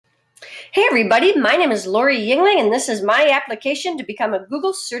Hey everybody, my name is Lori Yingling and this is my application to become a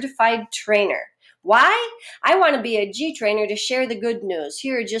Google certified trainer. Why? I want to be a G trainer to share the good news.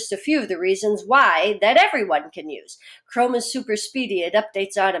 Here are just a few of the reasons why that everyone can use. Chrome is super speedy. It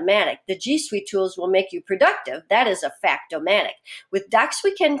updates automatic. The G Suite tools will make you productive. That is a fact-o-matic. With Docs,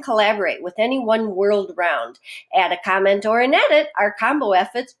 we can collaborate with anyone world round. Add a comment or an edit. Our combo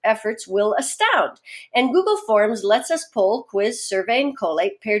efforts will astound. And Google Forms lets us poll, quiz, survey, and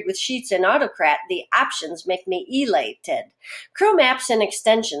collate. Paired with Sheets and Autocrat, the options make me elated. Chrome apps and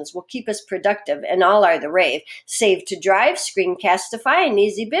extensions will keep us productive, and all are the rave. Save to Drive, Screencastify, and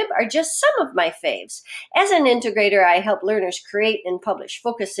EasyBib are just some of my faves. As an integrator, I help learners create and publish,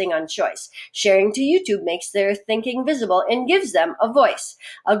 focusing on choice. Sharing to YouTube makes their thinking visible and gives them a voice.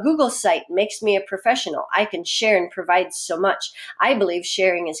 A Google site makes me a professional. I can share and provide so much. I believe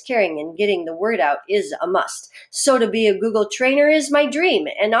sharing is caring, and getting the word out is a must. So to be a Google trainer is my dream,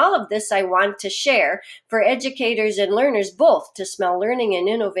 and all of this I want to share for educators and learners both to smell learning and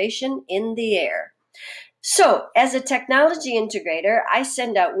innovation in the air. So, as a technology integrator, I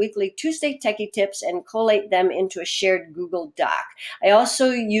send out weekly Tuesday Techie Tips and collate them into a shared Google Doc. I also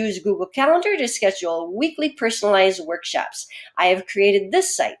use Google Calendar to schedule weekly personalized workshops. I have created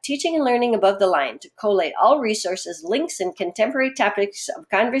this site, Teaching and Learning Above the Line, to collate all resources, links, and contemporary topics of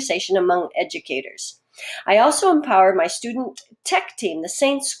conversation among educators. I also empower my student tech team, the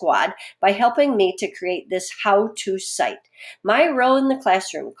Saint Squad, by helping me to create this how-to site. My role in the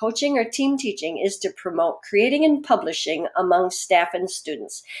classroom, coaching or team teaching, is to promote creating and publishing among staff and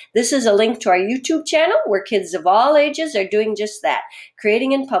students. This is a link to our YouTube channel where kids of all ages are doing just that,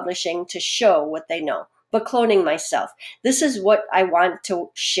 creating and publishing to show what they know. But cloning myself. This is what I want to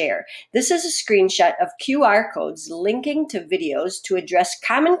share. This is a screenshot of QR codes linking to videos to address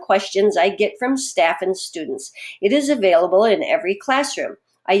common questions I get from staff and students. It is available in every classroom.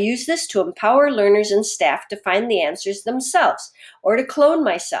 I use this to empower learners and staff to find the answers themselves, or to clone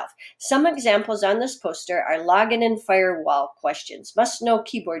myself. Some examples on this poster are login and firewall questions, must-know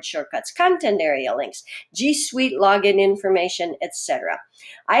keyboard shortcuts, content area links, G Suite login information, etc.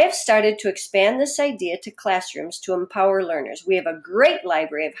 I have started to expand this idea to classrooms to empower learners. We have a great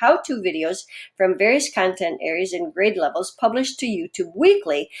library of how-to videos from various content areas and grade levels published to YouTube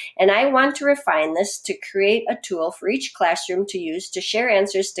weekly, and I want to refine this to create a tool for each classroom to use to share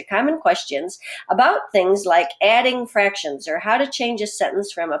answers to common questions about things like adding fractions or how to change a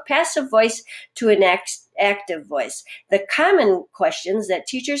sentence from a passive voice to an active voice. The common questions that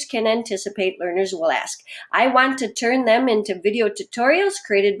teachers can anticipate learners will ask. I want to turn them into video tutorials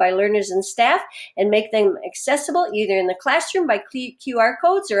created by learners and staff and make them accessible either in the classroom by QR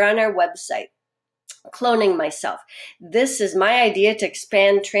codes or on our website. Cloning myself. This is my idea to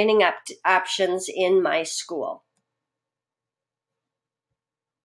expand training options in my school.